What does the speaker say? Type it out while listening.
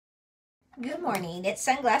Good morning. It's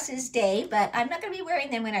sunglasses day, but I'm not going to be wearing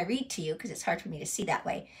them when I read to you because it's hard for me to see that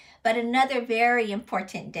way. But another very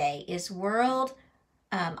important day is World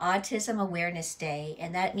Autism Awareness Day,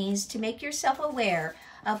 and that means to make yourself aware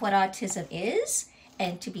of what autism is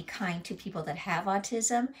and to be kind to people that have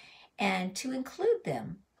autism and to include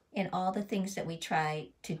them in all the things that we try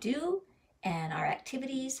to do and our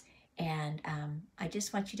activities. And I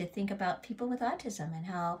just want you to think about people with autism and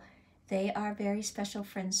how they are very special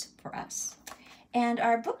friends for us. And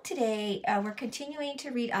our book today, we're continuing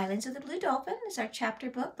to read Islands of the Blue Dolphin. It's our chapter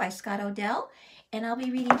book by Scott Odell, and I'll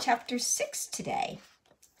be reading chapter 6 today.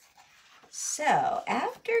 So,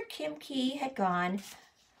 after Kim Key had gone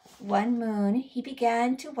one moon, he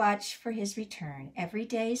began to watch for his return. Every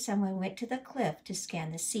day someone went to the cliff to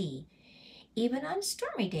scan the sea. Even on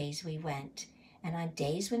stormy days we went, and on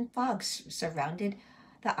days when fog surrounded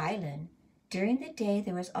the island. During the day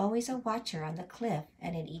there was always a watcher on the cliff,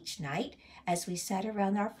 and in each night, as we sat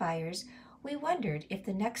around our fires, we wondered if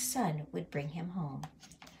the next sun would bring him home.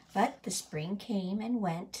 But the spring came and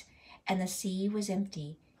went, and the sea was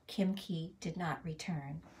empty. Kim Key did not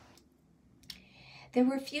return. There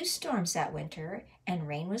were few storms that winter, and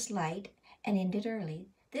rain was light and ended early.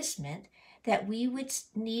 This meant that we would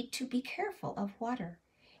need to be careful of water.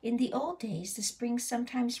 In the old days, the springs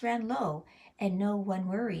sometimes ran low, and no one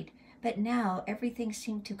worried, but now everything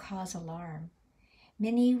seemed to cause alarm.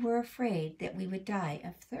 Many were afraid that we would die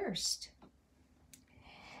of thirst.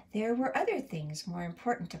 There were other things more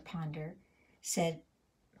important to ponder, said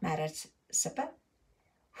Matasippa,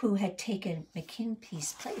 who had taken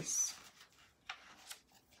McKinpey's place.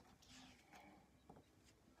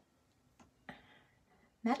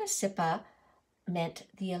 Matasippa meant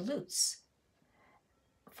the Aleuts,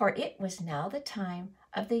 for it was now the time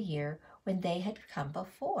of the year when they had come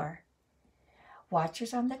before.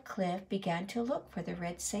 Watchers on the cliff began to look for the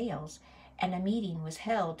red sails, and a meeting was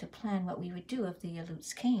held to plan what we would do if the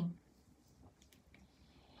Aleuts came.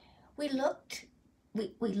 We lacked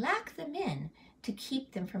the men to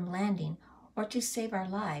keep them from landing or to save our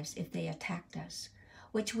lives if they attacked us,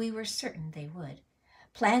 which we were certain they would.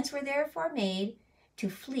 Plans were therefore made to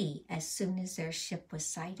flee as soon as their ship was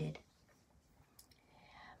sighted.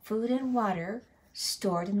 Food and water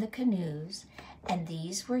stored in the canoes, and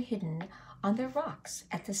these were hidden on the rocks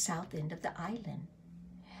at the south end of the island.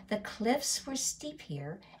 The cliffs were steep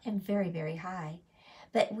here and very, very high,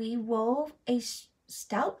 but we wove a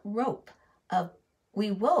stout rope of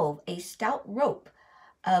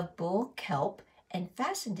bull kelp and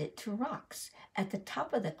fastened it to rocks at the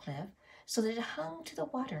top of the cliff so that it hung to the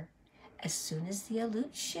water. As soon as the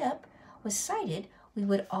Aleut ship was sighted, we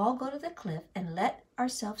would all go to the cliff and let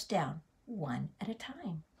ourselves down, one at a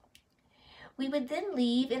time. We would then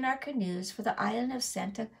leave in our canoes for the island of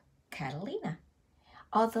Santa Catalina.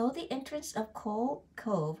 Although the entrance of Coal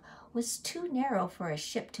Cove was too narrow for a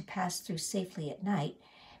ship to pass through safely at night,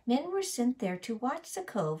 men were sent there to watch the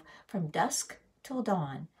cove from dusk till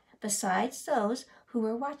dawn, besides those who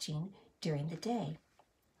were watching during the day.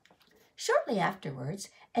 Shortly afterwards,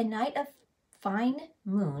 a night of fine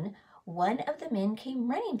moon, one of the men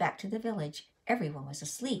came running back to the village. Everyone was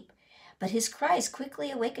asleep, but his cries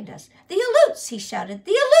quickly awakened us. "The Aleuts!" he shouted.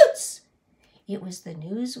 "The Aleuts!" It was the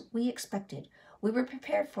news we expected. We were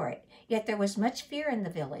prepared for it, yet there was much fear in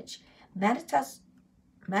the village.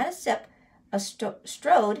 Matasip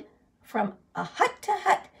strode from a hut to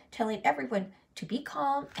hut, telling everyone to be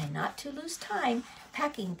calm and not to lose time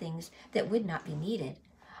packing things that would not be needed.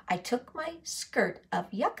 I took my skirt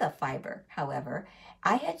of yucca fiber, however.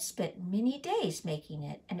 I had spent many days making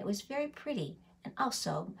it, and it was very pretty, and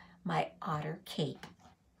also my otter cape.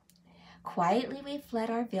 Quietly we fled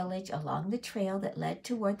our village along the trail that led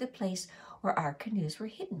toward the place where our canoes were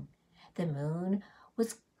hidden. The moon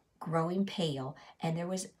was growing pale, and there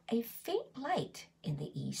was a faint light in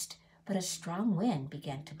the east, but a strong wind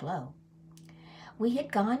began to blow. We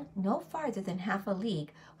had gone no farther than half a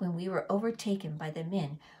league when we were overtaken by the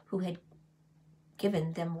men who had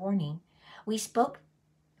given them warning. He spoke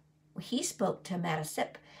to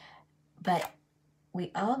Matasip, but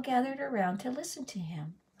we all gathered around to listen to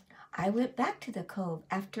him. I went back to the cove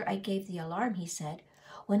after I gave the alarm, he said.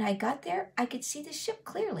 When I got there, I could see the ship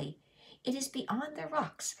clearly. It is beyond the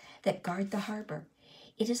rocks that guard the harbor.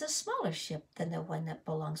 It is a smaller ship than the one that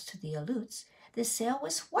belongs to the Aleuts. The sail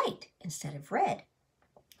was white instead of red.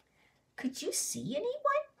 Could you see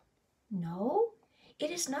anyone? No,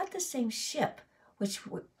 it is not the same ship which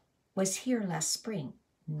was here last spring.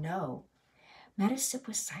 No. Matasip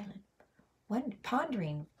was silent,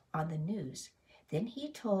 pondering on the news. Then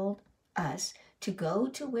he told us to go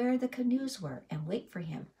to where the canoes were and wait for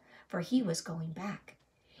him, for he was going back.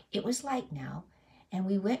 It was light now, and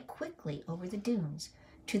we went quickly over the dunes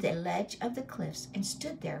to the ledge of the cliffs and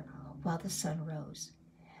stood there while the sun rose.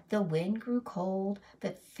 The wind grew cold,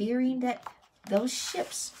 but fearing that those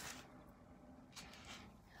ships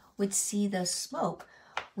would see the smoke,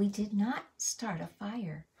 we did not start a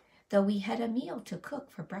fire, though we had a meal to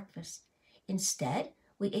cook for breakfast. Instead,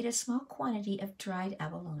 we ate a small quantity of dried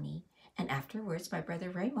abalone, and afterwards my brother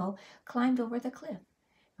Ramo climbed over the cliff.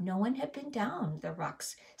 No one had been down the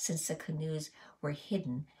rocks since the canoes were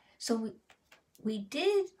hidden, so we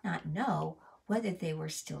did not know whether they were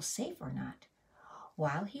still safe or not.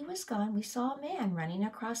 While he was gone, we saw a man running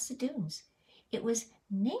across the dunes. It was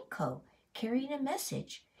Nanko carrying a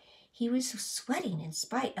message. He was sweating in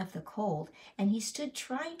spite of the cold, and he stood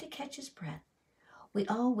trying to catch his breath. We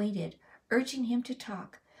all waited, urging him to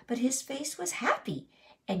talk, but his face was happy,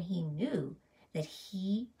 and he knew that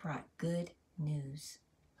he brought good news.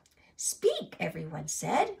 "Speak," everyone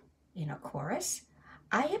said in a chorus.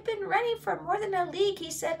 "I have been running for more than a league," he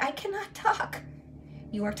said. "I cannot talk."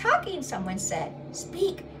 "You are talking," someone said.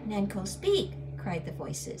 "Speak, Nanko, speak," cried the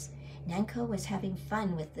voices. Nanko was having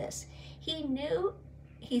fun with this.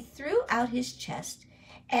 He threw out his chest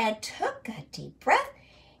and took a deep breath.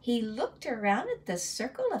 He looked around at the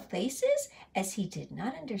circle of faces as he did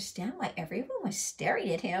not understand why everyone was staring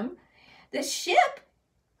at him. "The ship,"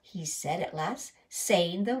 he said at last,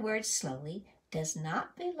 saying the words slowly, "does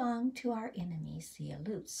not belong to our enemies, the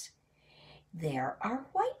Aleutes. There are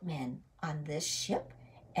white men on this ship,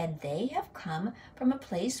 and they have come from a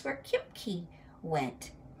place where Kimki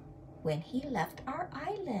went when he left our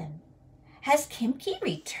island." "Has Kimki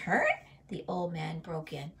returned?" the old man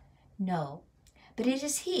broke in. "No, but it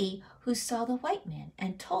is he who saw the white men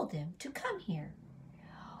and told them to come here."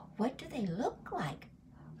 "What do they look like?"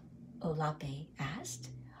 Olape asked.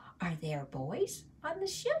 "Are there boys on the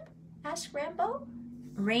ship?" asked Rainbow,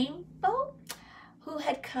 who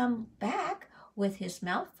had come back with his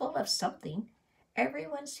mouth full of something.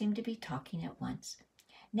 Everyone seemed to be talking at once.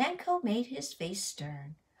 Nanko made his face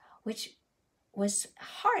stern, which was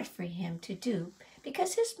hard for him to do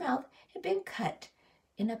because his mouth had been cut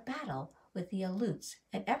in a battle with the Aleutes,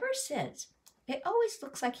 and ever since it always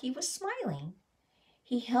looks like he was smiling.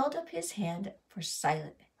 He held up his hand for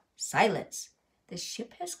silence. "The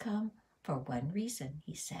ship has come for one reason,"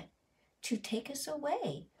 he said, "to take us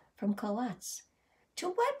away from Kalatz." "To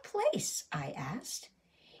what place?" I asked.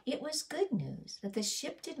 It was good news that the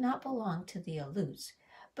ship did not belong to the Aleutes,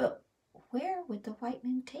 but where would the white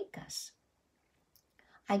men take us?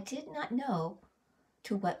 "I did not know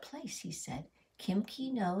to what place," he said.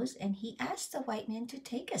 "Kimki knows, and he asked the white men to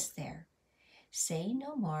take us there." Saying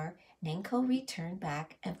no more, Nanko returned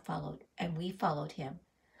back and we followed him.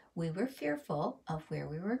 We were fearful of where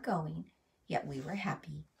we were going, yet we were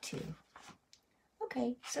happy too.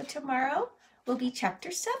 Okay, so tomorrow will be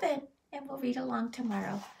chapter 7, and we'll read along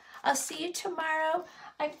tomorrow. I'll see you tomorrow.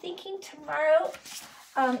 I'm thinking tomorrow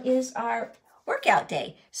is our workout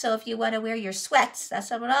day. So if you want to wear your sweats,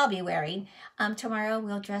 that's what I'll be wearing. Tomorrow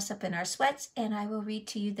we'll dress up in our sweats, and I will read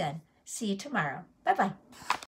to you then. See you tomorrow. Bye-bye.